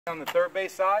On the third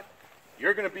base side,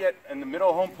 you're going to be in the middle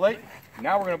of home plate.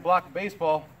 Now we're going to block the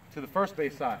baseball to the first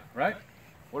base side, right?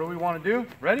 What do we want to do?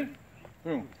 Ready?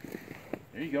 Boom.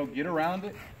 There you go. Get around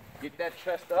it. Get that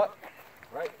chest up,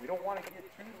 right? We don't want to get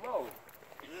too low.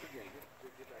 Do it again.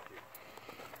 Get back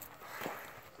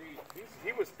here. See,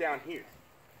 he was down here,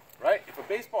 right? If a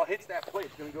baseball hits that plate,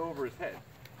 it's going to go over his head.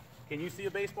 Can you see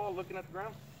a baseball looking at the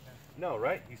ground? No,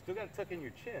 right? You still got to tuck in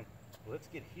your chin. Let's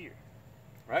get here,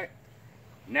 right?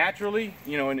 Naturally,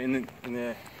 you know, in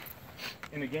the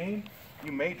game,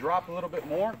 you may drop a little bit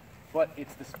more, but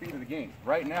it's the speed of the game.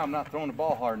 Right now, I'm not throwing the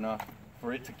ball hard enough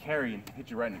for it to carry and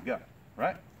hit you right in the gut.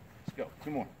 Right? Let's go.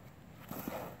 2 more.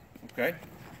 Okay.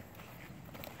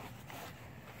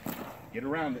 Get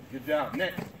around it. Good job.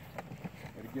 Next.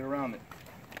 Way to get around it.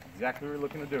 Exactly what we're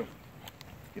looking to do.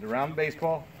 Get around the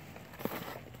baseball.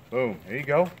 Boom. There you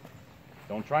go.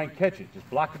 Don't try and catch it. Just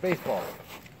block the baseball.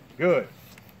 Good.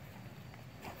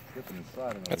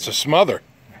 That's a smother.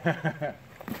 Good.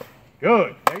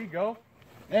 There you go.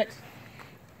 Next.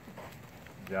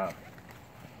 Good job.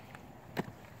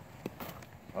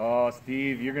 Oh,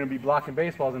 Steve, you're going to be blocking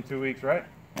baseballs in 2 weeks, right?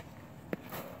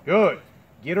 Good.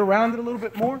 Get around it a little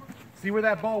bit more. See where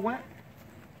that ball went?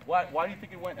 Why do you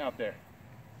think it went out there?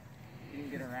 You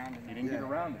didn't get around it. You didn't get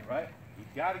around it, right? You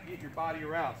got to get your body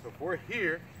around. So if we're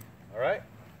here, all right?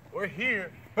 We're here.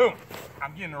 Boom.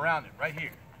 I'm getting around it right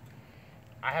here.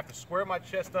 I have to square my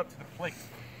chest up to the plate.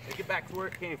 Take it back to where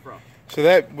it came from. So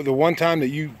that, the one time that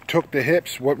you took the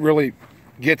hips, what really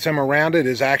gets them around it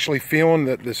is actually feeling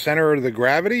the center of the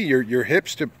gravity, your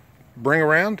hips to bring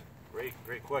around?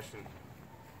 Great question.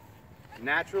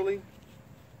 Naturally,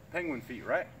 penguin feet,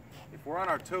 right? If we're on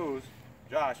our toes,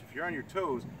 Josh, if you're on your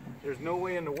toes, there's no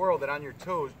way in the world that on your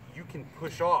toes you can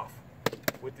push off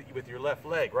with your left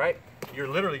leg, right? You're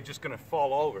literally just going to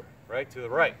fall over, right, to the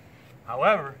right.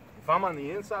 However, if I'm on the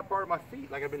inside part of my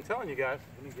feet, like I've been telling you guys,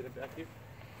 let me get it back here.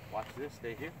 Watch this,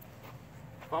 stay here.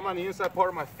 If I'm on the inside part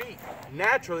of my feet,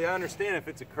 naturally I understand if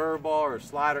it's a curveball or a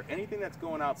slider, anything that's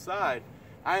going outside,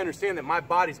 I understand that my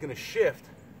body's going to shift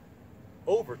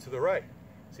over to the right.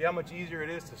 See how much easier it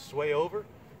is to sway over?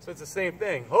 So it's the same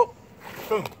thing. Oh,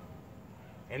 boom.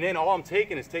 And then all I'm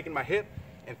taking is taking my hip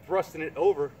and thrusting it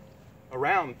over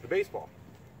around the baseball,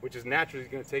 which is naturally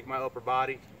going to take my upper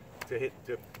body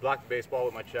to block the baseball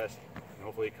with my chest, and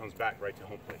hopefully it comes back right to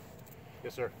home plate.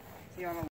 Yes, sir.